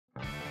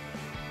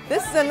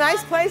This is a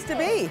nice place to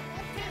be.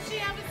 Can she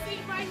have a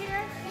seat right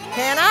here?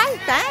 Can I?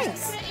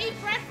 Thanks. To eat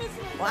breakfast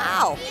with us.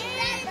 Wow.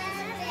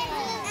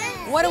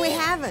 What are we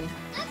having?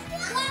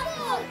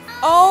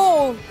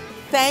 Oh,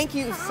 thank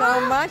you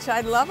so much.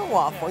 I'd love a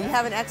waffle. You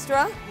have an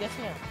extra? Yes,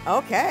 ma'am.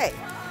 Okay.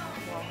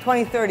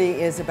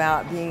 2030 is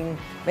about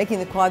making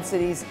the Quad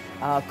Cities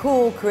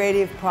cool,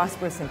 creative,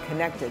 prosperous, and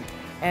connected.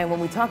 And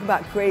when we talk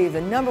about creative,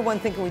 the number one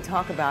thing we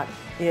talk about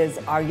is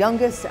our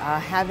youngest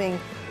having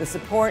the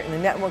support and the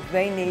network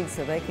they need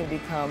so they can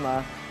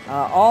become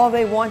all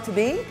they want to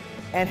be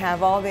and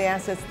have all the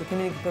assets the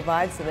community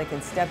provides so they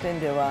can step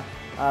into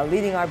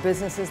leading our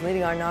businesses,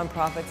 leading our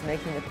nonprofits,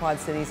 making the Quad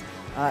Cities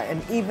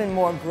an even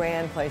more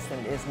grand place than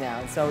it is now.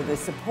 And so the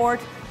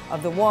support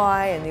of the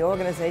Y and the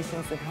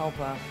organizations that help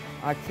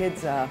our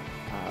kids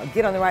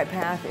get on the right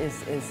path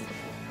is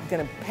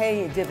going to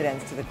pay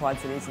dividends to the Quad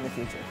Cities in the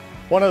future.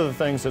 One of the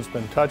things that's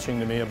been touching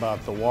to me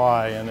about the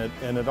Y,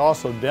 and it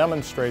also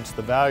demonstrates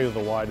the value of the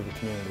Y to the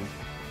community,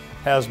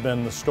 has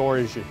been the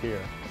stories you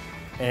hear.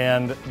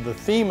 And the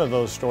theme of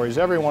those stories,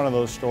 every one of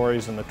those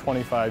stories in the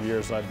 25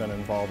 years I've been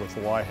involved with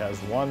the Y has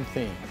one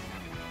theme.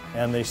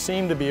 And they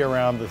seem to be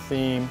around the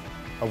theme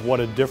of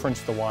what a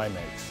difference the Y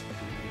makes.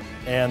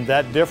 And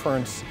that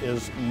difference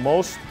is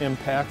most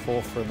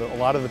impactful for a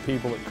lot of the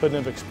people that couldn't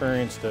have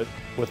experienced it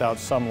without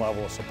some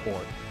level of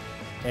support.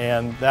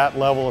 And that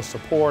level of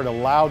support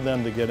allowed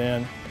them to get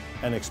in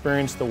and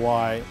experience the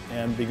Y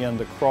and begin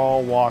to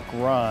crawl, walk,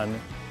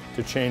 run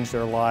to change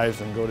their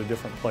lives and go to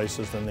different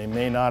places than they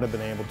may not have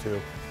been able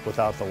to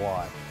without the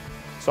Y.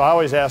 So I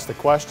always ask the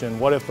question,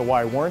 what if the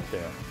Y weren't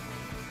there?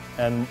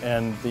 And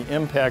the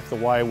impact the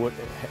Y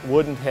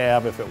wouldn't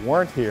have if it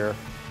weren't here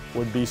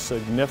would be a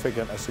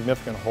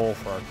significant hole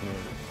for our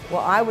community. Well,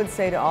 I would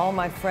say to all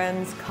my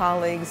friends,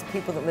 colleagues,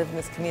 people that live in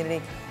this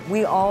community,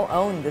 we all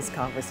own this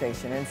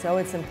conversation, and so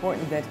it's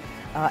important that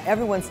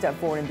everyone step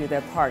forward and do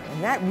their part.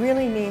 And that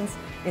really means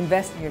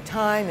investing your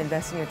time,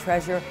 investing your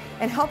treasure,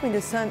 and helping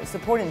to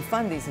support and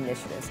fund these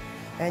initiatives.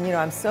 And you know,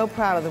 I'm so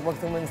proud of the work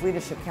the Women's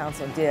Leadership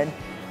Council did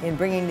in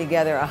bringing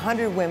together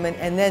 100 women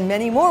and then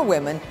many more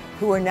women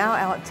who are now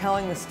out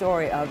telling the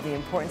story of the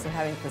importance of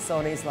having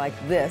facilities like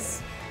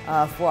this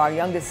for our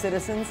youngest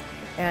citizens,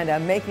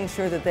 and making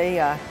sure that they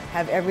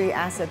have every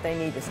asset they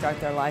need to start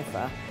their life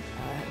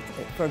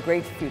for a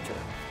great future.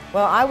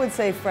 Well, I would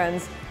say,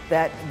 friends,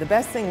 that the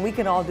best thing we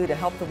can all do to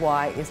help the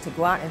Y is to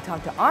go out and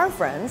talk to our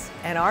friends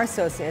and our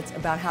associates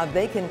about how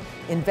they can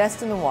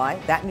invest in the Y.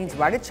 That means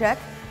write a check,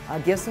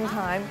 give some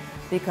time,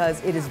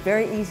 because it is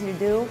very easy to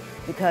do,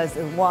 because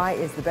the Y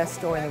is the best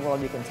story in the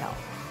world you can tell.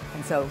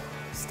 And so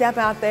step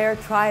out there,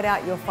 try it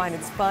out, you'll find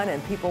it's fun,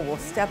 and people will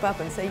step up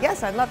and say,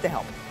 yes, I'd love to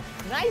help.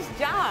 Nice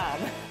job.